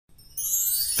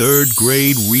Third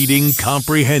grade reading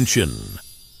comprehension.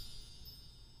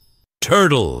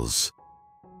 Turtles.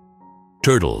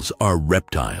 Turtles are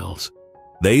reptiles.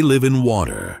 They live in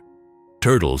water.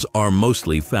 Turtles are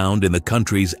mostly found in the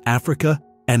countries Africa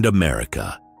and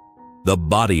America. The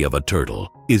body of a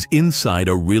turtle is inside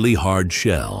a really hard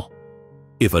shell.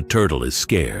 If a turtle is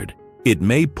scared, it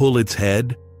may pull its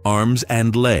head, arms,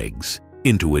 and legs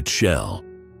into its shell.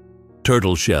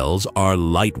 Turtle shells are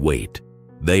lightweight.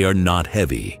 They are not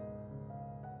heavy.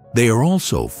 They are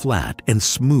also flat and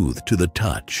smooth to the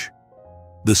touch.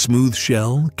 The smooth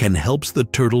shell can help the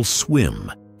turtle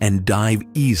swim and dive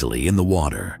easily in the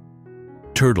water.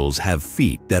 Turtles have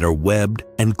feet that are webbed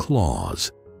and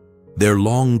claws. Their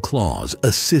long claws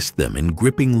assist them in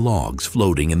gripping logs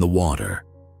floating in the water.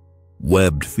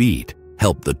 Webbed feet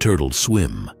help the turtle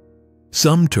swim.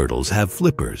 Some turtles have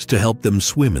flippers to help them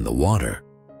swim in the water.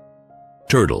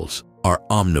 Turtles are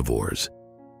omnivores.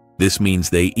 This means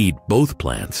they eat both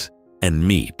plants and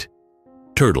meat.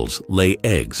 Turtles lay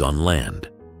eggs on land.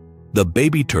 The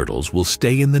baby turtles will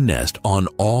stay in the nest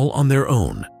all on their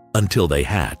own until they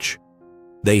hatch.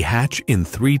 They hatch in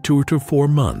 3 to 4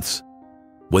 months.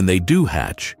 When they do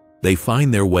hatch, they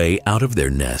find their way out of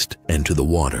their nest and to the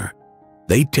water.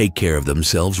 They take care of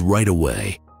themselves right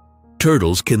away.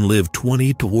 Turtles can live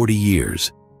 20 to 40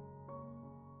 years.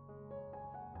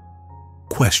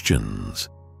 Questions.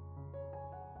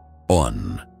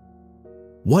 1.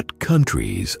 What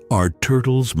countries are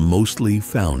turtles mostly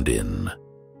found in?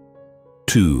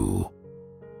 2.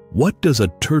 What does a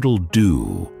turtle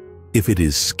do if it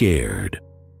is scared?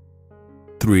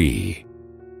 3.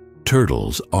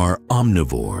 Turtles are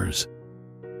omnivores.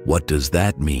 What does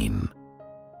that mean?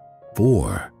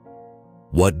 4.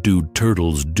 What do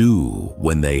turtles do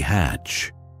when they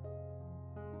hatch?